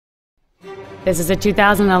This is a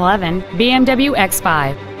 2011 BMW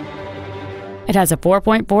X5. It has a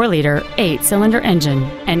 4.4-liter, 8-cylinder engine,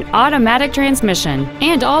 an automatic transmission,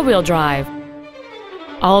 and all-wheel drive.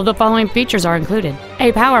 All of the following features are included: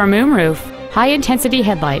 a power moonroof, high-intensity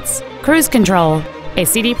headlights, cruise control, a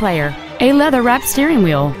CD player, a leather-wrapped steering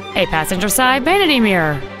wheel, a passenger side vanity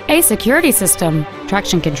mirror, a security system,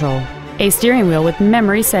 traction control, a steering wheel with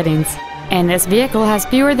memory settings, and this vehicle has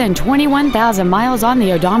fewer than 21,000 miles on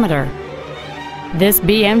the odometer. This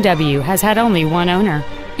BMW has had only one owner,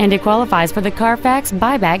 and it qualifies for the Carfax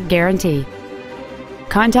buyback guarantee.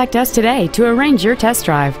 Contact us today to arrange your test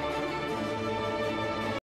drive.